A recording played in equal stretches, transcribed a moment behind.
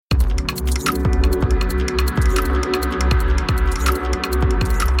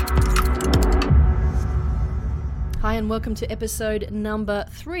welcome to episode number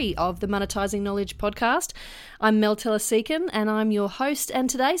 3 of the Monetizing Knowledge podcast. I'm Mel Telesican and I'm your host, and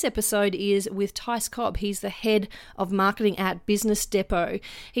today's episode is with Tice Cobb. He's the head of marketing at Business Depot.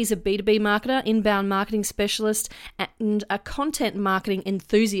 He's a B2B marketer, inbound marketing specialist, and a content marketing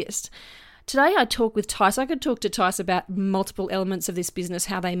enthusiast. Today I talk with Tice. I could talk to Tice about multiple elements of this business,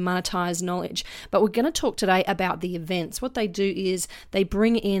 how they monetize knowledge, but we're going to talk today about the events. What they do is they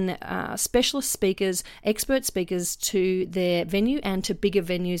bring in specialist speakers, expert speakers to their venue and to bigger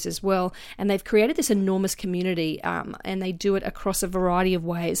venues as well, and they've created this enormous community and they do it across a variety of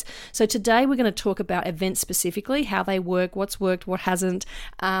ways. So today we're going to talk about events specifically, how they work, what's worked, what hasn't,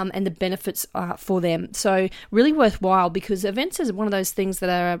 and the benefits for them. So really worthwhile, because events is one of those things that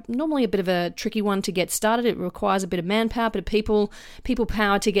are normally a bit of a tricky one to get started. It requires a bit of manpower, a bit of people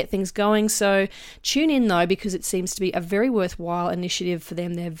power to get things going. So tune in though, because it seems to be a very worthwhile initiative for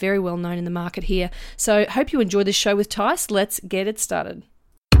them. They're very well known in the market here. So hope you enjoy this show with Tice. Let's get it started.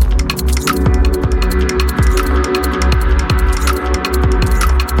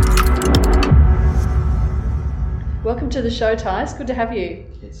 Welcome to the show, Tice. Good to have you.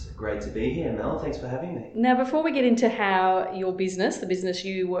 It's great to be here, Mel. Thanks for having me. Now, before we get into how your business, the business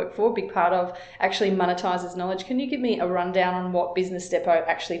you work for, a big part of, actually monetizes knowledge, can you give me a rundown on what Business Depot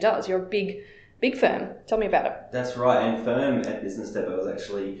actually does? You're a big firm. Tell me about it. That's right, and firm at Business Depot is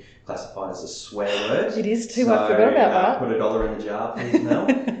actually classified as a swear word. It is too, I forgot about that. Put $1 in the jar, please, Mel.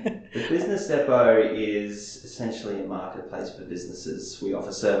 The Business Depot is essentially a marketplace for businesses. We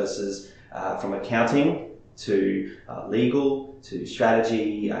offer services from accounting to legal, to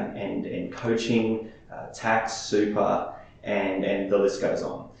strategy and coaching, tax, super, and the list goes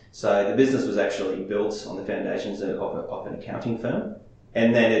on. So the business was actually built on the foundations of an accounting firm,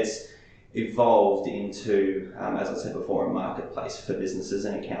 and then it's evolved into, as I said before, a marketplace for businesses,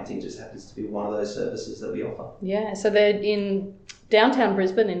 and accounting just happens to be one of those services that we offer. Yeah, so they're in downtown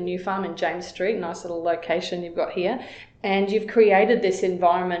Brisbane in New Farm in James Street, nice little location you've got here. And you've created this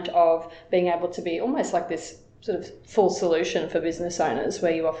environment of being able to be almost like this sort of full solution for business owners,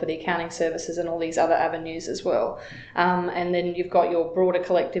 where you offer the accounting services and all these other avenues as well. And then you've got your broader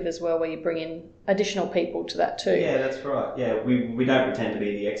collective as well, where you bring in additional people to that too. Yeah, that's right. Yeah, we don't pretend to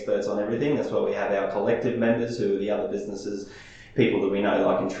be the experts on everything. That's why we have our collective members, who are the other businesses, people that we know,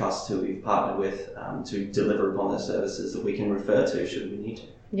 like, and trust, who we've partnered with to deliver upon the services that we can refer to should we need to.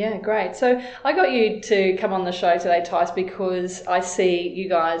 Yeah, great. So I got you to come on the show today, Tice, because I see you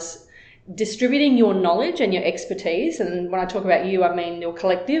guys distributing your knowledge and your expertise. And when I talk about you, I mean your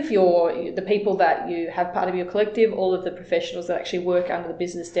collective, the people that you have part of your collective, all of the professionals that actually work under the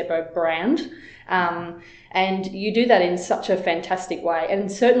Business Depot brand. And you do that in such a fantastic way, and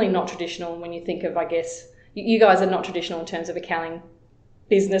certainly not traditional when you think of, I guess, you guys are not traditional in terms of accounting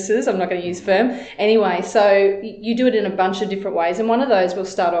businesses. I'm not going to use firm. Anyway, so you do it in a bunch of different ways. And one of those we'll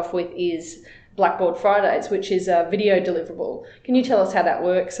start off with is Blackboard Fridays, which is a video deliverable. Can you tell us how that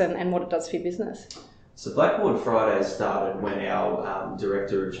works and what it does for your business? So Blackboard Fridays started when our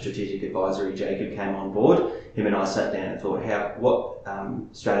Director of Strategic Advisory, Jacob, came on board. Him and I sat down and thought, what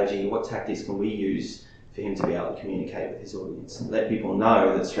strategy, what tactics can we use for him to be able to communicate with his audience and let people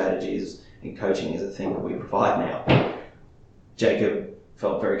know that strategies and coaching is a thing that we provide now. Jacob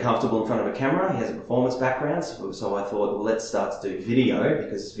felt very comfortable in front of a camera. He has a performance background, so I thought, well, let's start to do video,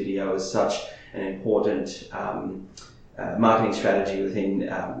 because video is such an important marketing strategy within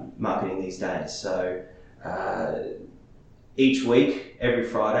marketing these days. So each week, every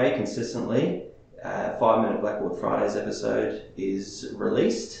Friday, consistently, 5-minute Blackboard Fridays episode is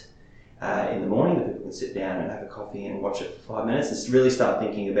released in the morning, that people can sit down and have a coffee and watch it for 5 minutes and really start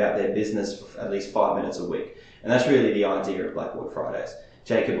thinking about their business for at least 5 minutes a week. And that's really the idea of Blackboard Fridays.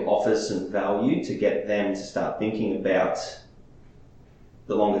 Jacob offers some value to get them to start thinking about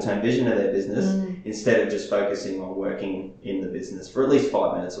the longer term vision of their business instead of just focusing on working in the business for at least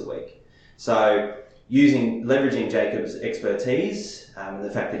 5 minutes a week. So leveraging Jacob's expertise and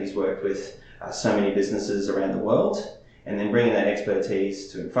the fact that he's worked with so many businesses around the world, and then bringing that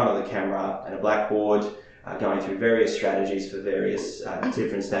expertise to in front of the camera and a blackboard, going through various strategies for various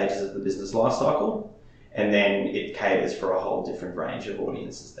different stages of the business life cycle. And then it caters for a whole different range of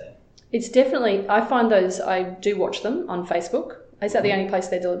audiences then. It's definitely, I find those, I do watch them on Facebook. Is that the only place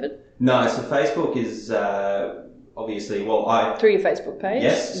they're delivered? No, so Facebook is obviously, through your Facebook page?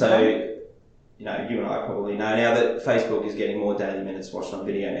 Yes, so you and I probably know now that Facebook is getting more daily minutes watched on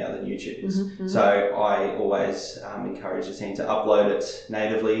video now than YouTube is. Mm-hmm. So I always encourage the team to upload it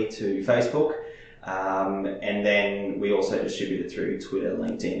natively to Facebook. And then we also distribute it through Twitter,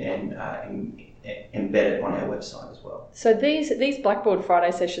 LinkedIn, and embed it on our website as well. So these Blackboard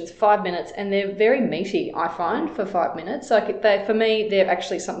Friday sessions, 5 minutes, and they're very meaty, I find, for 5 minutes. Like for me, they're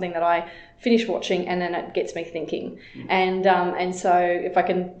actually something that I finish watching and then it gets me thinking. And so if I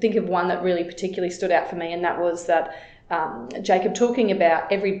can think of one that really particularly stood out for me, and that was that Jacob talking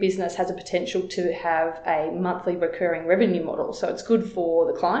about every business has a potential to have a monthly recurring revenue model. So it's good for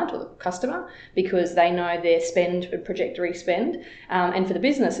the client or the customer because they know their spend and trajectory spend. And for the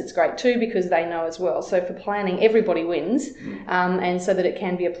business, it's great too because they know as well. So for planning, everybody wins. And so that it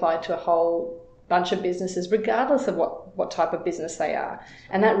can be applied to a whole bunch of businesses regardless of what type of business they are.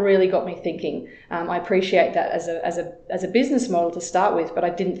 And that really got me thinking. I appreciate that as a business model to start with, but I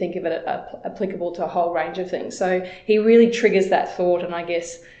didn't think of it applicable to a whole range of things. So he really triggers that thought, and I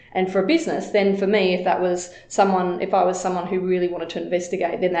guess, and for a business, then for me, if I was someone who really wanted to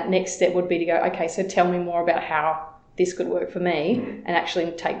investigate, then that next step would be to go, okay, so tell me more about how this could work for me, and actually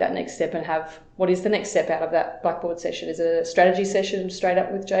take that next step and have, what is the next step out of that Blackboard session? Is it a strategy session straight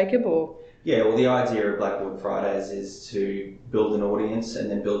up with Jacob, or? Yeah, well, the idea of Blackboard Fridays is to build an audience and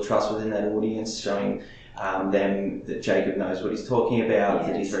then build trust within that audience, showing them that Jacob knows what he's talking about,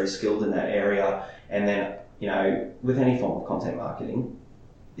 that he's very skilled in that area. And then, with any form of content marketing,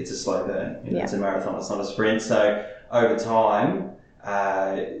 it's a slow burn. It's a marathon, it's not a sprint. So over time,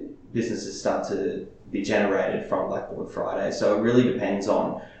 businesses start to be generated from Blackboard Friday. So it really depends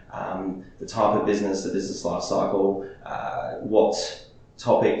on the type of business, the business life cycle, what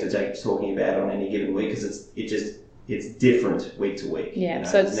topic that Jacob's talking about on any given week, because it's different week to week.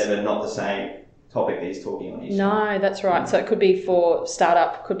 So it's never not the same topic that he's talking on each time. That's right. So it could be for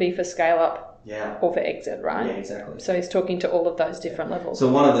startup, could be for scale up, or for exit, right? Yeah, exactly. So he's talking to all of those different levels. So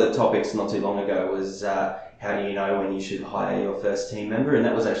one of the topics not too long ago was how do you know when you should hire your first team member? And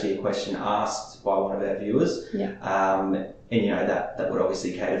that was actually a question asked by one of our viewers. And that would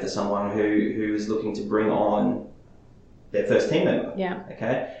obviously cater for someone who is looking to bring on their first team member.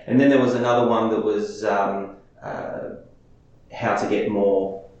 Okay. And then there was another one that was how to get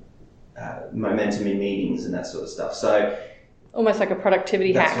more momentum in meetings and that sort of stuff. So almost like a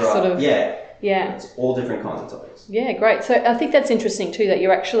productivity hack, right. sort of. Yeah. It's all different kinds of topics. Yeah, great. So I think that's interesting too, that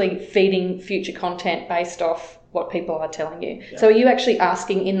you're actually feeding future content based off what people are telling you. So are you actually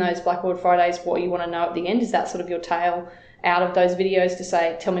asking in those Blackboard Fridays what you want to know at the end? Is that sort of your tail out of those videos to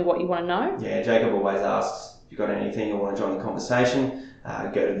say, tell me what you want to know? Yeah, Jacob always asks, if you've got anything you want to join the conversation,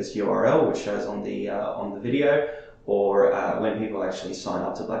 go to this URL which shows on the video, or when people actually sign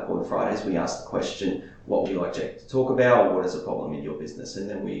up to Blackboard Fridays, we ask the question, what would you like Jacob to talk about, or what is a problem in your business? And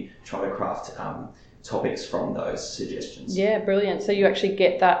then we try to craft topics from those suggestions. Yeah, brilliant. So you actually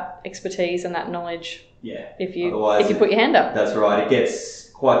get that expertise and that knowledge if you Otherwise, put your hand up. That's right. It gets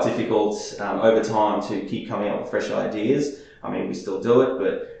quite difficult over time to keep coming up with fresh ideas. I mean, we still do it,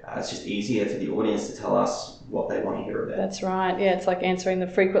 but it's just easier for the audience to tell us what they want to hear about. That's right. Yeah, it's like answering the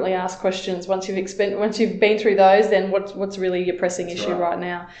frequently asked questions. Once you've been through those, then what's really your pressing issue right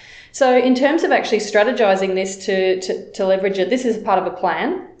now? So in terms of actually strategizing this to leverage it, this is part of a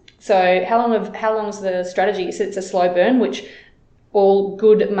plan. So how long's the strategy? You said it's a slow burn, which all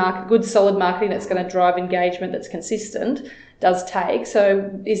good solid marketing that's going to drive engagement that's consistent does take.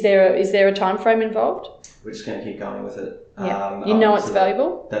 So is there a time frame involved? We're just going to keep going with it. Yeah. It's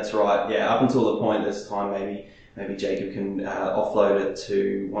valuable? That's right. Yeah, up until the point this time maybe Jacob can offload it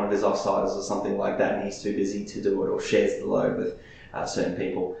to one of his offsiders or something like that, and he's too busy to do it, or shares the load with certain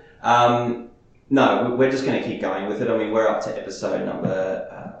people. No, we're just going to keep going with it. I mean, we're up to episode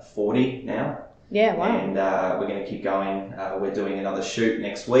number 40 now. Yeah, wow. And we're going to keep going. We're doing another shoot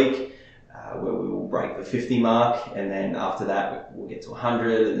next week where we will break the 50 mark, and then after that we'll get to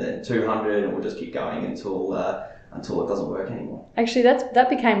 100 and then 200, and we'll just keep going until it doesn't work anymore. Actually, that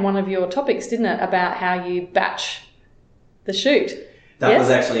became one of your topics, didn't it, about how you batch the shoot? That was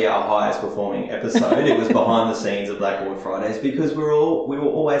actually our highest performing episode. It was behind the scenes of Blackboard Fridays, because we were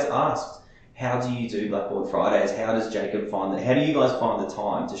always asked, how do you do Blackboard Fridays? How does Jacob how do you guys find the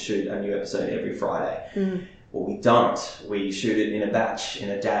time to shoot a new episode every Friday? Well, we don't. We shoot it in a batch, in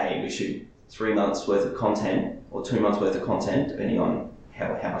a day. We shoot 3 months worth of content, or 2 months worth of content, depending on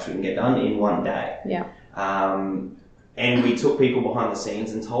how much we can get done in one day. Yeah. And we took people behind the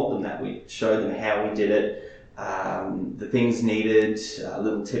scenes and told them that. We showed them how we did it, the things needed,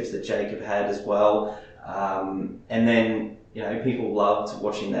 little tips that Jacob had as well. And then, people loved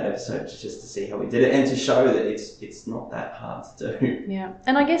watching that episode just to see how we did it and to show that it's not that hard to do. Yeah.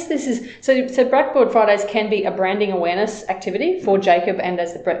 And I guess this is, so Blackboard Fridays can be a branding awareness activity for Jacob and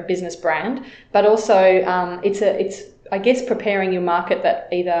as the business brand, but also it's I guess, preparing your market that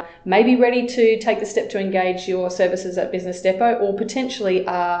either may be ready to take the step to engage your services at Business Depot or potentially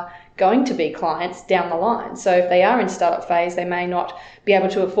are going to be clients down the line. So if they are in startup phase, they may not be able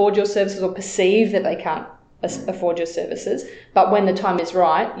to afford your services or perceive that they can't afford your services. But when the time is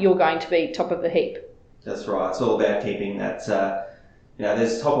right, you're going to be top of the heap. That's right. It's all about keeping that,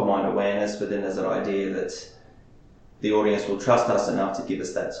 there's top of mind awareness, but then there's an idea that the audience will trust us enough to give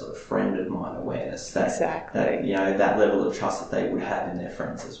us that sort of friend of mine awareness. Exactly. That level of trust that they would have in their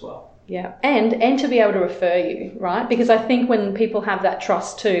friends as well. Yeah, and to be able to refer you, right? Because I think when people have that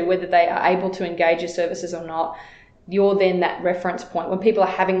trust too, whether they are able to engage your services or not, you're then that reference point. When people are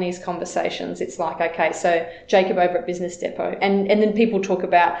having these conversations, it's like, okay, so Jacob over at Business Depot. And then people talk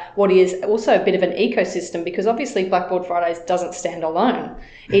about what is also a bit of an ecosystem, because obviously Blackboard Fridays doesn't stand alone.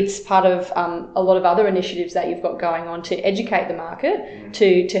 It's part of a lot of other initiatives that you've got going on to educate the market,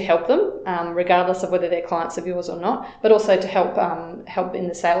 to help them, regardless of whether they're clients of yours or not, but also to help in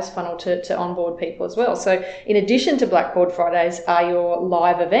the sales funnel to onboard people as well. So in addition to Blackboard Fridays are your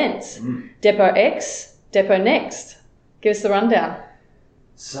live events, Depot X, Depot Next. Give us the rundown.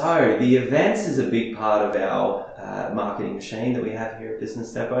 So the events is a big part of our marketing machine that we have here at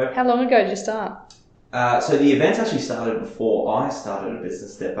Business Depot. How long ago did you start? So the events actually started before I started at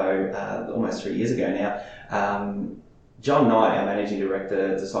Business Depot, almost 3 years ago now. John Knight, our managing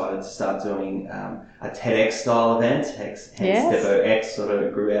director, decided to start doing a TEDx style event, hence Depot X sort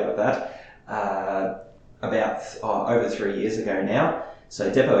of grew out of that, about over 3 years ago now.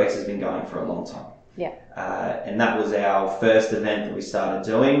 So Depot X has been going for a long time. Yeah. And that was our first event that we started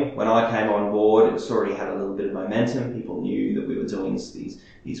doing. When I came on board, it was already had a little bit of momentum. People knew that we were doing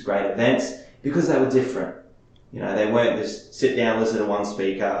these great events because they were different. They weren't just sit down, listen to one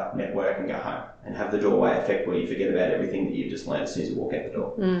speaker, network and go home and have the doorway effect where you forget about everything that you've just learned as soon as you walk out the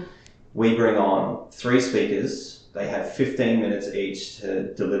door. We bring on 3 speakers. They have 15 minutes each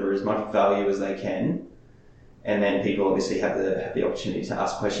to deliver as much value as they can. And then people obviously have the opportunity to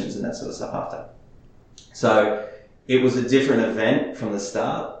ask questions and that sort of stuff after. So it was a different event from the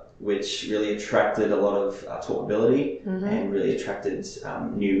start, which really attracted a lot of talkability and really attracted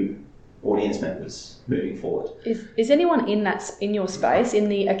new audience members moving forward. Is anyone in your space, in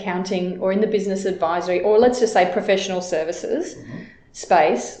the accounting or in the business advisory, or let's just say professional services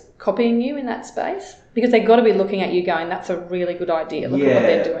space, copying you in that space? Because they've got to be looking at you going, that's a really good idea. Look at what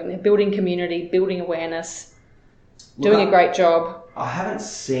they're doing. They're building community, building awareness, doing a great job. I haven't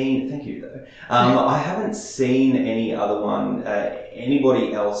seen, thank you though, I haven't seen any other one,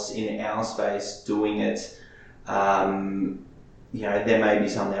 anybody else in our space doing it. There may be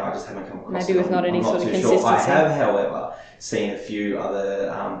some there, I just haven't come across. Maybe with not any sort of consistency. Sure. I have, however, seen a few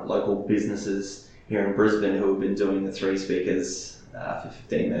other local businesses here in Brisbane who have been doing the 3 speakers for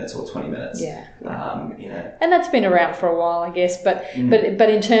 15 minutes or 20 minutes. Yeah. And that's been around for a while, I guess. But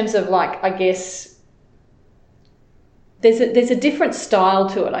in terms of there's a different style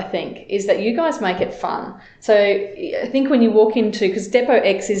to it, I think, is that you guys make it fun. So I think when you walk into, because Depot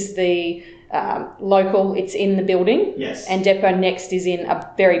X is the local, it's in the building. Yes. And Depot Next is in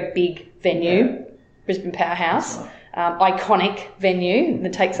a very big venue, Brisbane Powerhouse, iconic venue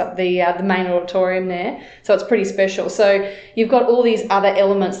that takes up the main auditorium there. So it's pretty special. So you've got all these other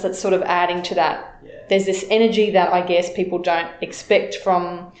elements that's sort of adding to that. Yeah. There's this energy that I guess people don't expect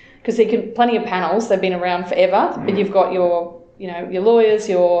from... Because plenty of panels, they've been around forever, but you've got your lawyers,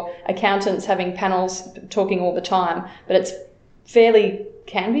 your accountants having panels talking all the time, but it's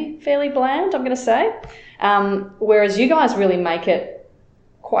can be fairly bland, I'm going to say. Whereas you guys really make it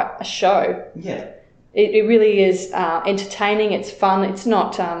quite a show. Yeah. It really is entertaining. It's fun. It's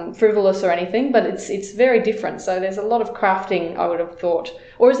not frivolous or anything, but it's very different. So there's a lot of crafting, I would have thought.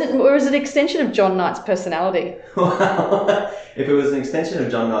 Or is it an extension of John Knight's personality? Well, if it was an extension of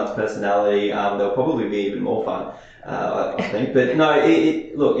John Knight's personality, there'll probably be even more fun, I think. But no,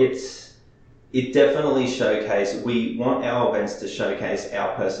 it definitely showcases. We want our events to showcase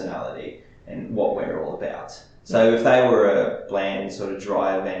our personality and what we're all about. So if they were a bland sort of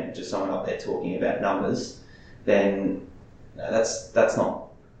dry event, just someone up there talking about numbers, then that's not.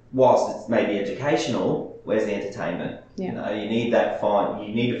 Whilst it's maybe educational, where's the entertainment? Yeah. You need to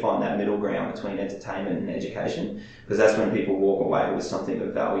find that middle ground between entertainment and education, because that's when people walk away with something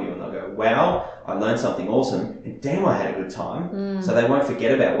of value and they'll go, "Wow, I learned something awesome, and damn, I had a good time." So they won't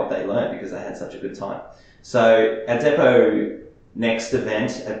forget about what they learned because they had such a good time. So at Depot Next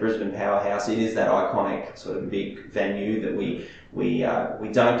event at Brisbane Powerhouse, it is that iconic sort of big venue that we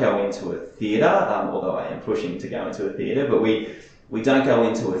don't go into a theatre, although I am pushing to go into a theatre, but we don't go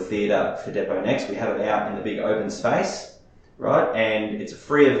into a theatre for Depot Next. We have it out in the big open space right? And it's a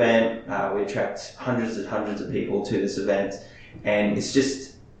free event. We attract hundreds and hundreds of people to this event, and it's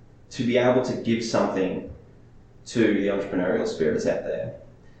just to be able to give something to the entrepreneurial spirits out there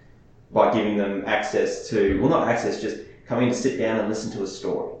by giving them access to, well, not access, just coming to sit down and listen to a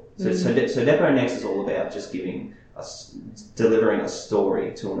story. So Depot Next is all about just delivering a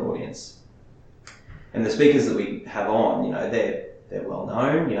story to an audience. And the speakers that we have on, you know, they're well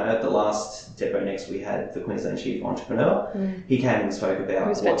known. You know, at the last Depot Next we had the Queensland Chief Entrepreneur. He came and spoke about. It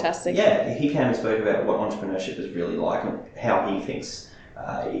was fantastic. Yeah, he came and spoke about what entrepreneurship is really like and how he thinks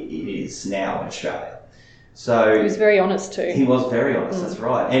it is now in Australia. So he was very honest too. He was very honest. That's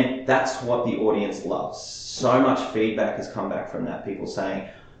right, and that's what the audience loves. So much feedback has come back from that. People saying,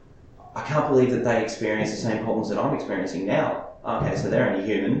 "I can't believe that they experience the same problems that I'm experiencing now." Okay, so they're only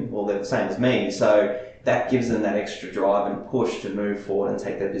human. Well, they're the same as me. So that gives them that extra drive and push to move forward and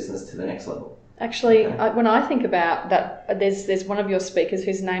take their business to the next level. Actually, when I think about that, there's one of your speakers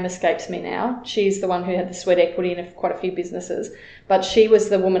whose name escapes me now. She's the one who had the sweat equity in quite a few businesses, but she was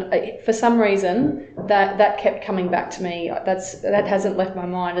the woman. For some reason, that kept coming back to me. That hasn't left my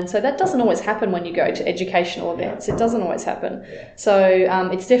mind, and so that doesn't always happen when you go to educational events. It doesn't always happen. So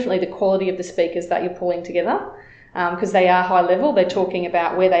it's definitely the quality of the speakers that you're pulling together. Because they are high level, they're talking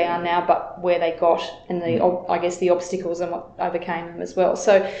about where they are now, but where they got and the obstacles and what overcame them as well.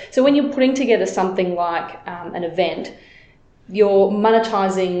 So when you're putting together something like an event, you're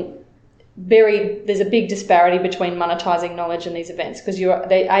monetizing. There's a big disparity between monetizing knowledge and these events because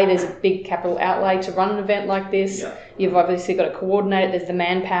there's a big capital outlay to run an event like this. Yeah. You've obviously got to coordinate it. There's the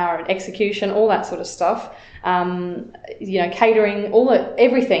manpower and execution, all that sort of stuff. Catering,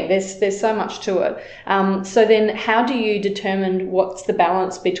 everything. There's so much to it. So then, how do you determine what's the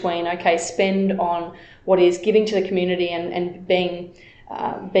balance between spend on what is giving to the community and being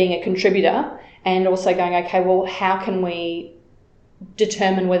a contributor, and also going how can we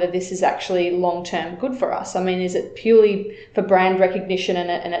determine whether this is actually long-term good for us? I mean, is it purely for brand recognition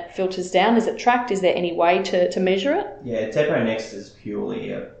and it filters down? Is it tracked? Is there any way to measure it? Yeah, Depot Next is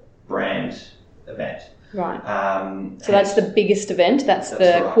purely a brand event. Right. So that's the biggest event. That's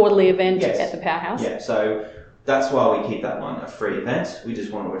the right. Quarterly event at the Powerhouse. Yeah, so that's why we keep that one a free event. We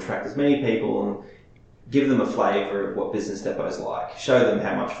just want to attract as many people and give them a flavour of what Business Depot is like. Show them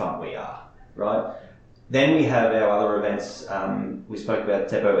how much fun we are, right? Then we have our other events. We spoke about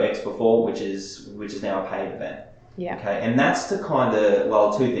Depot X before, which is now a paid event. Yeah. Okay, and that's to kind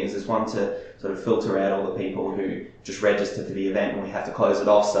of, two things. There's one to sort of filter out all the people who just register for the event and we have to close it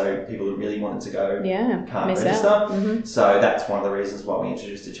off, so people who really wanted to go can't register. Mm-hmm. So that's one of the reasons why we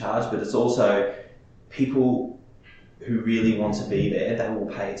introduced a charge, but it's also people who really want to be there, they will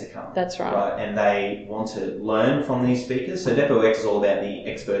pay to come. That's right. And they want to learn from these speakers. So Depot X is all about the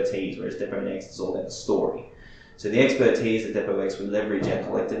expertise, whereas Depot Next is all about the story. So the expertise at Depot X, we leverage our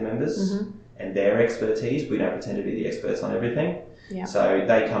collective members and their expertise. We don't pretend to be the experts on everything. Yeah. So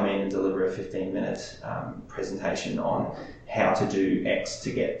they come in and deliver a 15-minute presentation on how to do X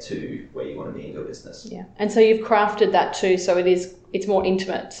to get to where you want to be in your business. Yeah, and so you've crafted that too, so it's more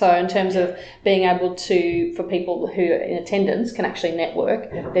intimate. So in terms of being able to, for people who are in attendance can actually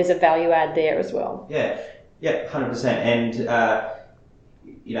network, there's a value add there as well. Yeah, 100%. And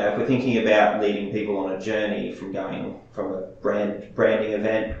if we're thinking about leading people on a journey from going from a branding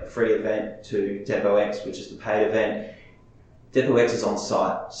event, a free event, to Depot X, which is the paid event, Depot X is on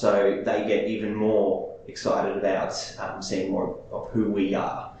site, so they get even more excited about seeing more of who we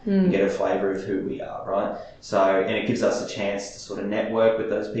are and get a flavour of who we are, right? So, and it gives us a chance to sort of network with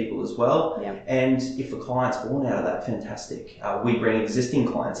those people as well. Yeah. And if a client's born out of that, fantastic. We bring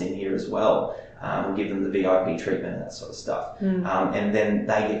existing clients in here as well and give them the VIP treatment and that sort of stuff. And then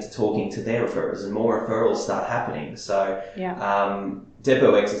they get to talking to their referrals and more referrals start happening. So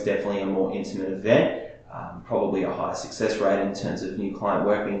Depot X is definitely a more intimate event. Probably a higher success rate in terms of new client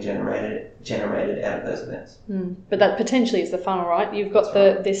work being generated out of those events. But that potentially is the funnel, right? You've got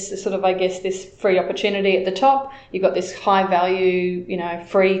this sort of, this free opportunity at the top. You've got this high value,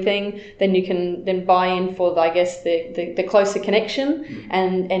 free thing. Then you can then buy in for, the closer connection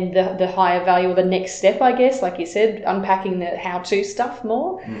and the higher value, or the next step, like you said, unpacking the how-to stuff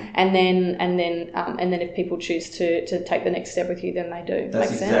more. And then if people choose to take the next step with you, then they do.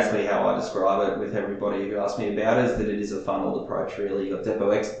 That's exactly how I describe it with everybody who asks me about it, is that it is a funneled approach, really. You've got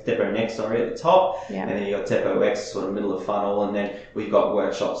Depot Next at the top, and then you've got Depot X sort of middle of funnel, and then we've got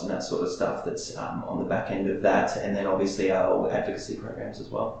workshops and that sort of stuff that's on the back end of that, and then obviously our advocacy programs as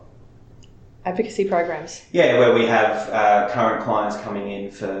well. Advocacy programs? Yeah, where we have current clients coming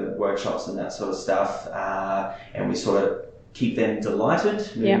in for workshops and that sort of stuff, and we sort of keep them delighted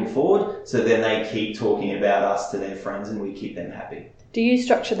moving forward. So then they keep talking about us to their friends and we keep them happy. Do you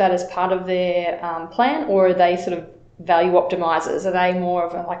structure that as part of their plan, or are they sort of value optimizers? Are they more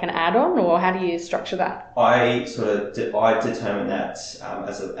of like an add-on, or how do you structure that? I determine that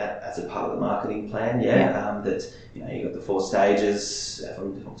as a part of the marketing plan. That you've got the 4 stages. If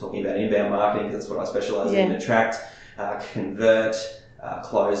I'm talking about inbound marketing, because that's what I specialize in: attract, convert,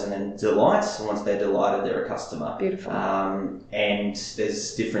 close, and then delight. So once they're delighted, they're a customer. Beautiful. And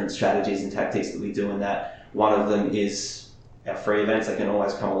there's different strategies and tactics that we do in that. One of them is our free events. They can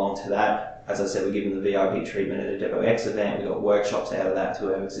always come along to that. As I said, we give them the VIP treatment at a Depot X event. We've got workshops out of that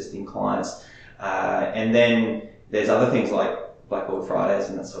to our existing clients. And then there's other things like Blackboard Fridays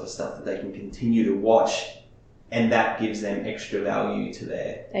and that sort of stuff that they can continue to watch, and that gives them extra value to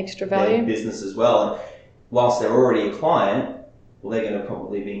their business as well. And whilst they're already a client, well, they're going to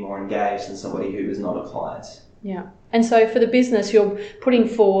probably be more engaged than somebody who is not a client. Yeah. And so for the business, you're putting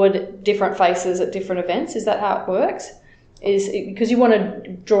forward different faces at different events. Is that how it works? Is because you want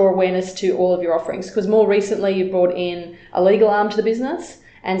to draw awareness to all of your offerings, because more recently you brought in a legal arm to the business,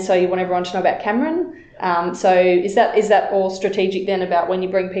 and so you want everyone to know about Cameron. So is that all strategic then, about when you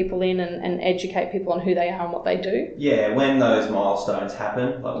bring people in and educate people on who they are and what they do? Yeah, when those milestones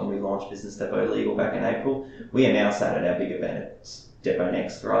happen, like when we launched Business Depot Legal back in April, we announced that at our big event at Depot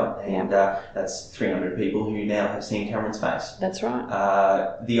Next, right? And that's 300 people who now have seen Cameron's face. That's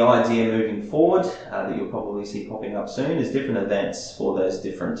right. The idea moving forward that you'll probably see popping up soon is different events for those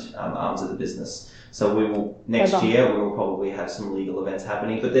different arms of the business. So next year we will probably have some legal events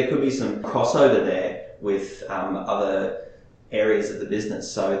happening, but there could be some crossover there with other areas of the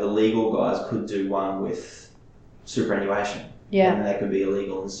business. So the legal guys could do one with superannuation. Yeah. And that could be a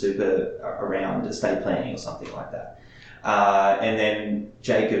legal and super around estate planning or something like that. And then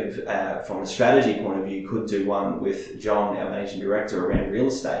Jacob, from a strategy point of view, could do one with John, our managing director, around real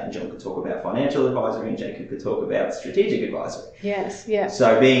estate. And John could talk about financial advisory and Jacob could talk about strategic advisory. Yes, yeah.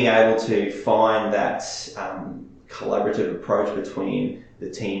 So being able to find that collaborative approach between the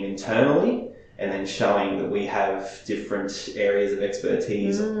team internally and then showing that we have different areas of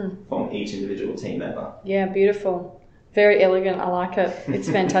expertise from each individual team member. Yeah, beautiful. Very elegant. I like it. It's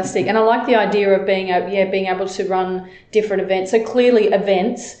fantastic. And I like the idea of being able to run different events. So clearly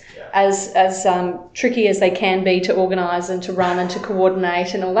events, as tricky as they can be to organise and to run and to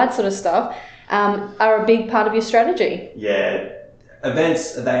coordinate and all that sort of stuff, are a big part of your strategy. Yeah.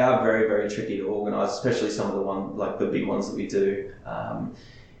 Events, they are very, very tricky to organise, especially some of the big ones that we do.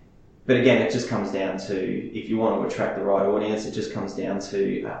 But again, it just comes down to, if you want to attract the right audience, it just comes down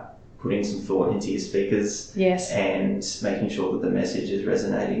to putting some thought into your speakers, and making sure that the message is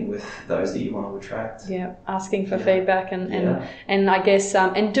resonating with those that you want to attract. Yeah, asking for feedback and I guess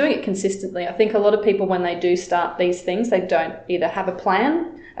and doing it consistently. I think a lot of people, when they do start these things, they don't either have a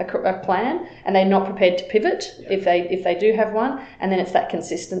plan, and they're not prepared to pivot if they do have one, and then it's that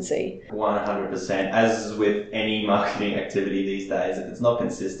consistency. 100%. As with any marketing activity these days, if it's not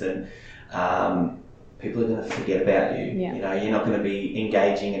consistent, people are going to forget about you. Yeah. You know, you're not going to be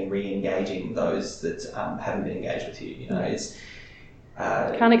engaging and re-engaging those that haven't been engaged with you. You know, it's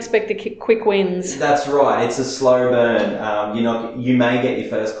can't expect the quick wins. That's right. It's a slow burn. You may get your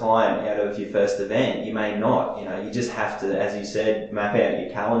first client out of your first event. You may not. You know, you just have to, as you said, map out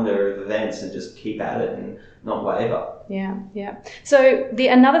your calendar of events and just keep at it and not waver. Yeah, yeah. So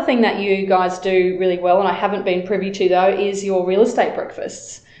another thing that you guys do really well, and I haven't been privy to though, is your real estate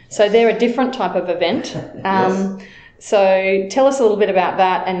breakfasts. So they're a different type of event. Yes. So tell us a little bit about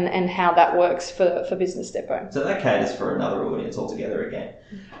that and how that works for Business Depot. So that caters for another audience altogether again.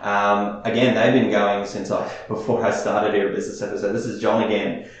 Again, they've been going before I started here at Business Depot. So this is John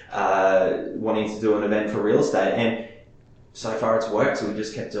again, wanting to do an event for real estate. And so far it's worked, so we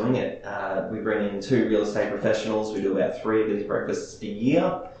just kept doing it. We bring in 2 real estate professionals. We do about 3 of these breakfasts a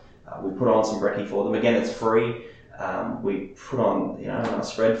year. We put on some brekkie for them. Again, it's free. We put on a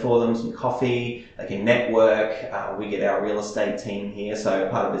spread for them, some coffee, they can network. We get our real estate team here. So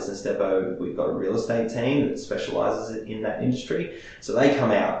part of Business Depot, we've got a real estate team that specialises in that industry. So they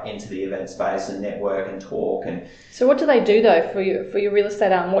come out into the event space and network and talk. And so what do they do though for your real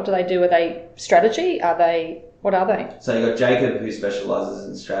estate arm? What do they do? Are they strategy? What are they? So you've got Jacob, who specialises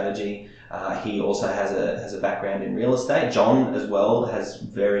in strategy. He also has a background in real estate. John as well has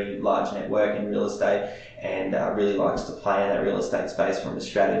very large network in real estate and really likes to play in that real estate space from a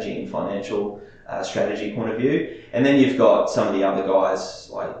strategy and financial strategy point of view. And then you've got some of the other guys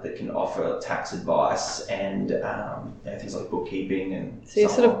like that can offer tax advice and things like bookkeeping and so you're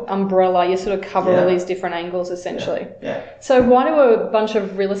sort of umbrella, you sort of cover all these different angles essentially. Yeah. So why do a bunch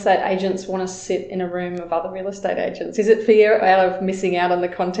of real estate agents want to sit in a room of other real estate agents? Is it fear out of missing out on the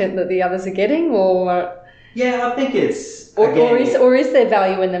content that the others are getting, or? Yeah, I think it's or is there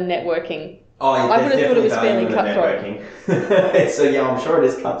value in them networking? Oh, yeah, I would have thought it was fairly cutthroat. So yeah, I'm sure it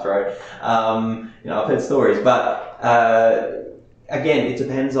is cutthroat. I've heard stories, but again, it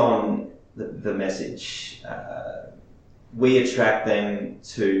depends on the message. We attract them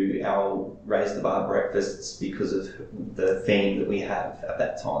to our Raise the Bar breakfasts because of the theme that we have at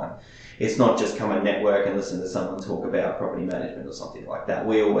that time. It's not just come and network and listen to someone talk about property management or something like that.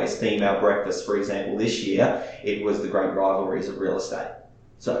 We always theme our breakfast. For example, this year, it was the great rivalries of real estate.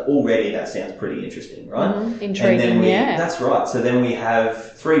 So already that sounds pretty interesting, right? Intriguing, That's right. So then we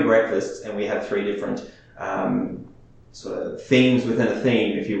have 3 breakfasts and we have 3 different sort of themes within a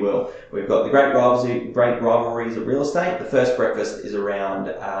theme, if you will. We've got the great rivalries of real estate. The first breakfast is around,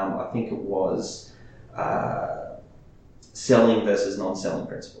 I think it was selling versus non-selling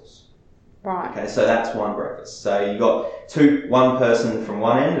principles. Right. Okay, so that's one breakfast. So you've got one person from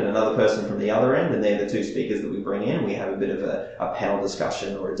one end and another person from the other end, and they're the 2 speakers that we bring in. We have a bit of a panel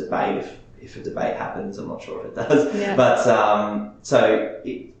discussion or a debate if a debate happens. I'm not sure if it does. Yeah. But so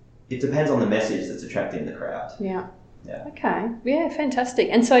it depends on the message that's attracting the crowd. Yeah. Yeah. Okay. Yeah, fantastic.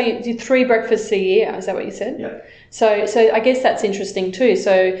 And so you do 3 breakfasts a year, is that what you said? Yeah. So I guess that's interesting too.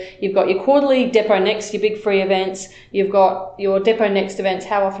 So you've got your quarterly Depot Next, your big free events. You've got your Depot Next events.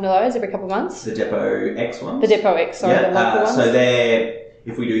 How often are those? Every couple of months? The Depot X ones? The Depot X, sorry, the local ones. So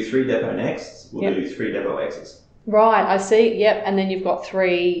if we do 3 Depot Nexts, we'll do 3 Depot X's. Right, I see. Yep, and then you've got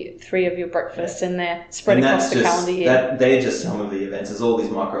three of your breakfasts in there spread across the calendar year. They're just some of the events. There's all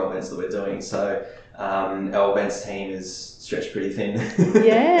these micro events that we're doing. So our events team is stretched pretty thin.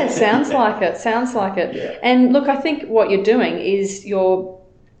 Yeah, sounds like it. Yeah. And look, I think what you're doing is you're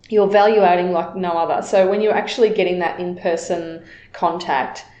value adding like no other. So when you're actually getting that in-person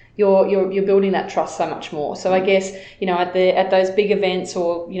contact, you're building that trust so much more. So I guess, at those big events,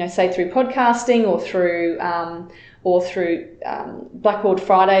 or say through podcasting or through Blackboard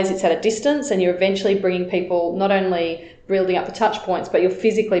Fridays, it's at a distance, and you're eventually bringing people, not only building up the touch points, but you're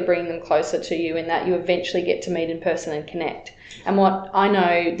physically bringing them closer to you, in that you eventually get to meet in person and connect. And what I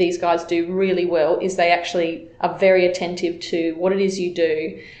know these guys do really well is they actually are very attentive to what it is you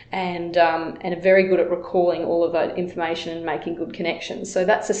do, and are very good at recalling all of that information and making good connections. So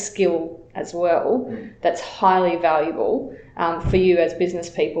that's a skill as well that's highly valuable for you as business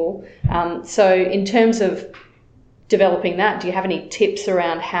people. So in terms of developing that, do you have any tips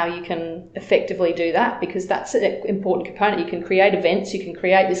around how you can effectively do that? Because that's an important component. You can create events, you can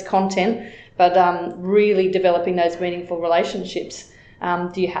create this content, but really developing those meaningful relationships.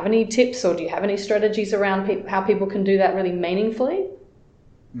 Do you have any tips, or do you have any strategies around how people can do that really meaningfully?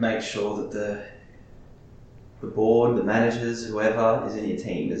 Make sure that the board, the managers, whoever is in your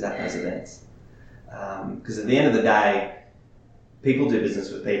team is at those events. Because at the end of the day, people do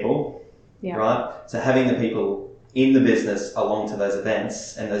business with people, right? So having the people in the business along to those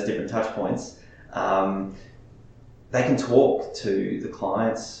events and those different touch points, they can talk to the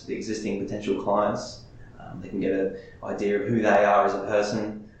clients, the existing potential clients. They can get an idea of who they are as a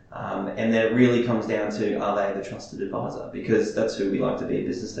person. And then it really comes down to, are they the trusted advisor? Because that's who we like to be at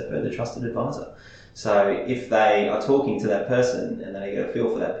Business Depot, the trusted advisor. So if they are talking to that person and they get a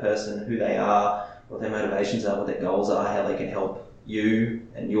feel for that person, who they are, what their motivations are, what their goals are, how they can help you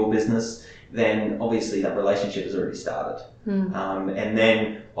and your business, then obviously that relationship has already started. And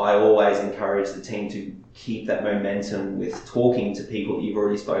then I always encourage the team to keep that momentum with talking to people that you've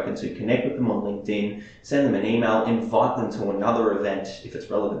already spoken to, connect with them on LinkedIn, send them an email, invite them to another event if it's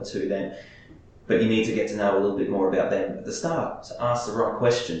relevant to them. But you need to get to know a little bit more about them at the start. So ask the right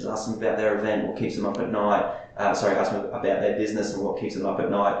questions, ask them about their event, what keeps them up at night. Ask them about their business and what keeps them up at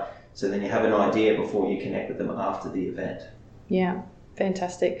night. So then you have an idea before you connect with them after the event. Yeah.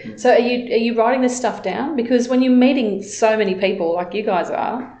 Fantastic. So are you writing this stuff down? Because when you're meeting so many people like you guys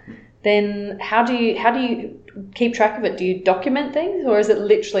are, then how do you keep track of it? Do you document things, or is it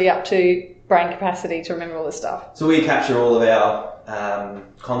literally up to brain capacity to remember all this stuff? So we capture all of our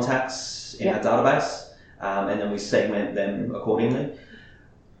contacts in our database, and then we segment them accordingly.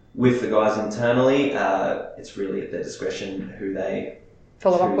 With the guys internally, it's really at their discretion who they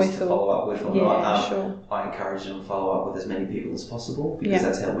follow up with or not. Sure. I encourage them to follow up with as many people as possible, because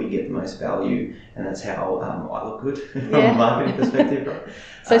that's how we get the most value, and that's how I look good from a marketing perspective. Right?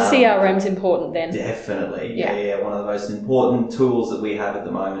 So CRM's important then? Definitely. Yeah. One of the most important tools that we have at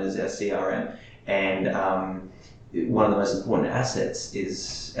the moment is our CRM. And one of the most important assets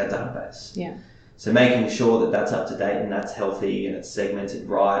is our database. Yeah. So making sure that that's up to date and that's healthy and it's segmented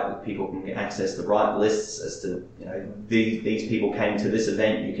right, that people can access the right lists as to, these people came to this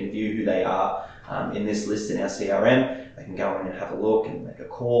event, you can view who they are in this list in our CRM. They can go in and have a look and make a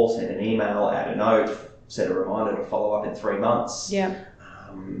call, send an email, add a note, set a reminder to follow up in 3 months. Yeah.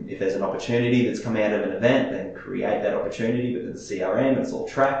 If there's an opportunity that's come out of an event, then create that opportunity within the CRM. It's all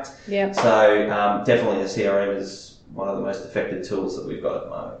tracked. Yeah. So definitely the CRM is one of the most effective tools that we've got at the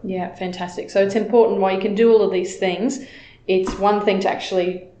moment. Yeah, fantastic. So it's important, while you can do all of these things, it's one thing to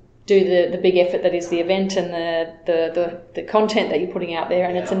actually do the big effort that is the event and the content that you're putting out there,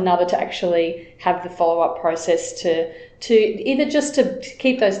 and it's another to actually have the follow-up process to either just to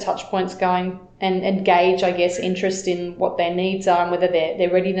keep those touch points going and gauge, I guess, interest in what their needs are and whether their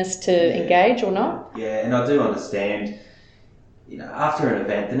readiness to engage or not. Yeah, and I do understand, after an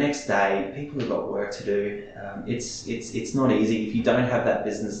event, the next day, people have got work to do. It's not easy. If you don't have that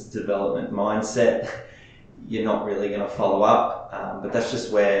business development mindset, you're not really going to follow up. But that's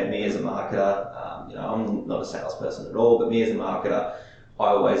just where me as a marketer, I'm not a salesperson at all, but me as a marketer, I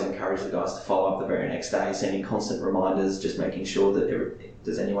always encourage the guys to follow up the very next day, sending constant reminders, just making sure that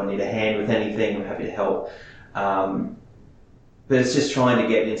does anyone need a hand with anything, I'm happy to help. But it's just trying to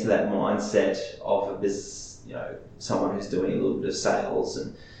get into that mindset of a business, someone who's doing a little bit of sales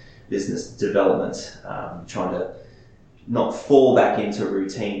and business development, trying to not fall back into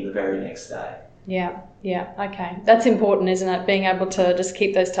routine the very next day. Yeah, okay. That's important, isn't it? Being able to just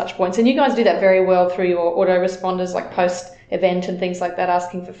keep those touch points. And you guys do that very well through your autoresponders, like post-event and things like that,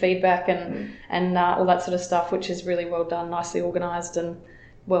 asking for feedback and all that sort of stuff, which is really well done, nicely organised and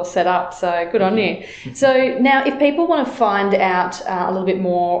well set up. So good on you. So now, if people want to find out a little bit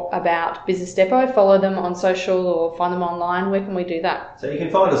more about Business Depot, follow them on social or find them online, where can we do that? So you can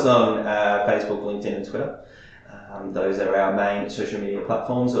find us on Facebook, LinkedIn and Twitter. Those are our main social media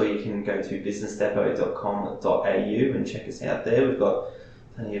platforms, or you can go to businessdepot.com.au and check us out there. We've got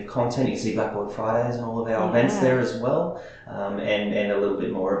plenty of content. You can see Blackboard Fridays and all of our events there as well, and a little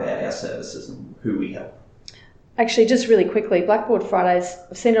bit more about our services and who we help. Actually, just really quickly, Blackboard Fridays,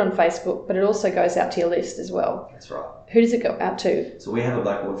 I've seen it on Facebook, but it also goes out to your list as well. That's right. Who does it go out to? So we have a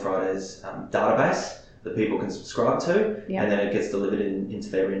Blackboard Fridays database that people can subscribe to, and then it gets delivered into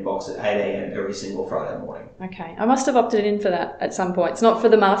their inbox at 8 a.m. every single Friday morning. Okay. I must have opted in for that at some point. It's not for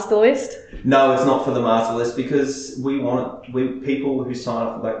the master list? No, it's not for the master list, because people who sign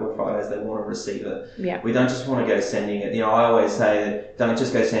up for Blackboard Fridays, they want to receive it. Yeah. We don't just want to go sending it. I always say that don't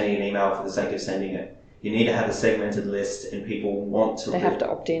just go sending an email for the sake of sending it. You need to have a segmented list, and people want to... They have to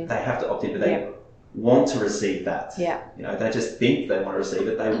opt in. They have to opt in, but they want to receive that. Yeah. They just think they want to receive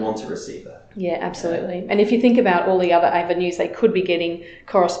it. They want to receive that. Yeah, absolutely. And if you think about all the other avenues they could be getting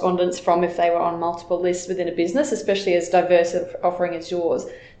correspondence from if they were on multiple lists within a business, especially as diverse of offering as yours,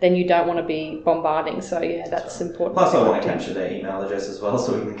 then you don't want to be bombarding. So, that's important. Plus, I want to capture their email address as well,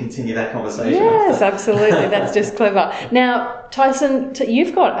 so we can continue that conversation. Yes, absolutely. That's just clever. Now, Tyson,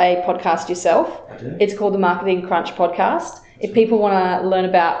 you've got a podcast yourself. I do. It's called the Marketing Crunch Podcast. If people want to learn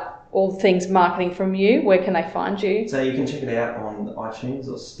about all things marketing from you, where can they find you? So you can check it out on iTunes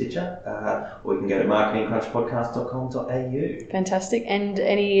or Stitcher, or you can go to marketingcrunchpodcast.com.au. Fantastic. And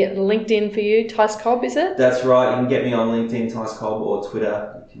any LinkedIn for you, Tice Cobb, is it? That's right. You can get me on LinkedIn, Tice Cobb, or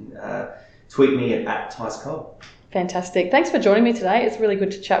Twitter. You can tweet me at Tice Cobb. Fantastic. Thanks for joining me today. It's really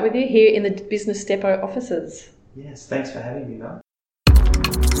good to chat with you here in the Business Depot offices. Yes, thanks for having me, Mel.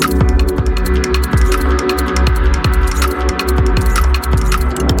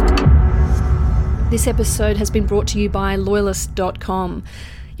 This episode has been brought to you by Loyalist.com.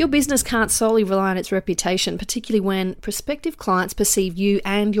 Your business can't solely rely on its reputation, particularly when prospective clients perceive you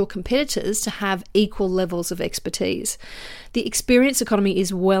and your competitors to have equal levels of expertise. The experience economy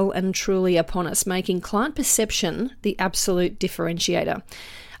is well and truly upon us, making client perception the absolute differentiator.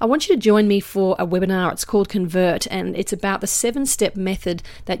 I want you to join me for a webinar. It's called Convert, and it's about the 7-step method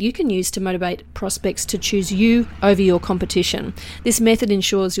that you can use to motivate prospects to choose you over your competition. This method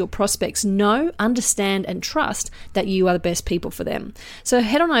ensures your prospects know, understand, and trust that you are the best people for them. So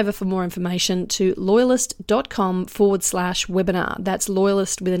head on over for more information to loyalist.com/webinar. That's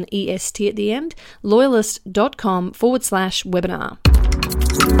Loyalist with an EST at the end, loyalist.com/webinar.